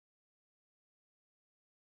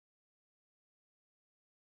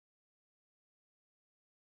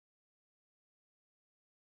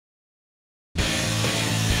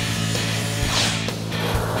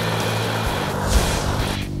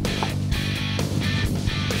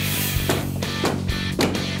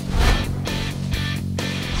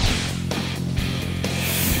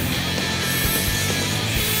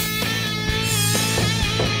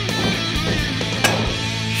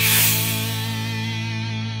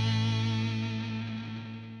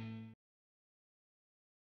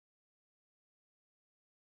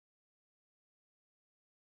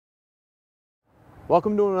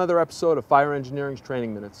Welcome to another episode of Fire Engineering's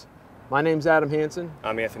Training Minutes. My name's Adam Hansen.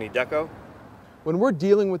 I'm Anthony Deko. When we're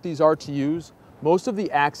dealing with these RTUs, most of the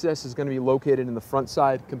access is going to be located in the front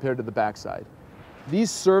side compared to the back side. These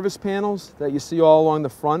service panels that you see all along the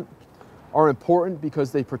front are important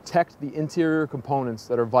because they protect the interior components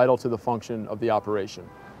that are vital to the function of the operation.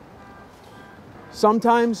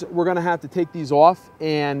 Sometimes we're going to have to take these off,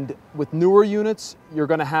 and with newer units, you're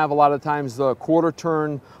going to have a lot of times the quarter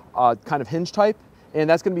turn kind of hinge type, and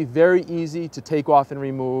that's going to be very easy to take off and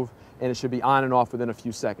remove, and it should be on and off within a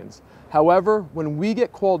few seconds. However, when we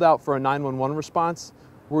get called out for a 911 response,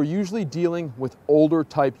 we're usually dealing with older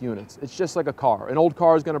type units. It's just like a car. An old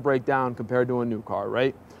car is going to break down compared to a new car,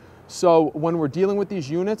 right? So when we're dealing with these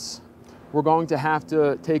units, we're going to have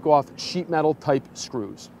to take off sheet metal type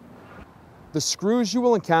screws. The screws you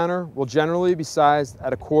will encounter will generally be sized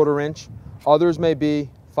at 1/4 inch. Others may be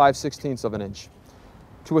 5/16 of an inch.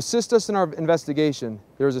 To assist us in our investigation,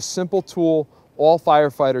 there is a simple tool all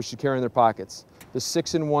firefighters should carry in their pockets, the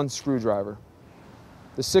 6-in-1 screwdriver.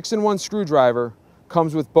 The 6-in-1 screwdriver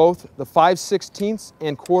comes with both the 5/16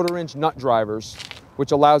 and 1/4 inch nut drivers,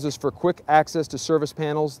 which allows us for quick access to service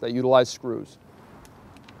panels that utilize screws.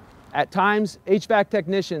 At times, HVAC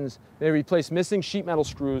technicians may replace missing sheet metal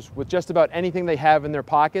screws with just about anything they have in their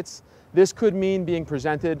pockets. This could mean being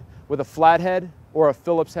presented with a flathead or a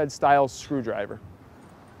Phillips head style screwdriver.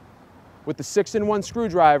 With the 6-in-1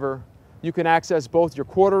 screwdriver, you can access both your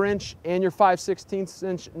 1/4 inch and your 5/16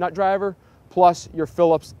 inch nut driver, plus your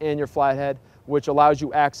Phillips and your flathead, which allows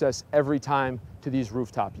you access every time to these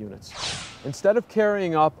rooftop units. Instead of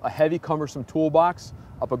carrying up a heavy, cumbersome toolbox,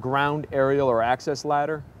 up a ground, aerial, or access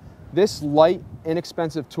ladder, this light,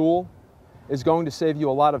 inexpensive tool is going to save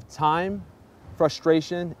you a lot of time,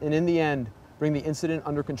 frustration, and in the end, bring the incident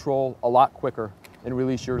under control a lot quicker and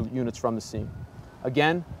release your units from the scene.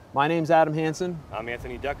 Again, my name's Adam Hansen. I'm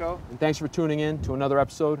Anthony Deko. And thanks for tuning in to another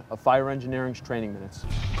episode of Fire Engineering's Training Minutes.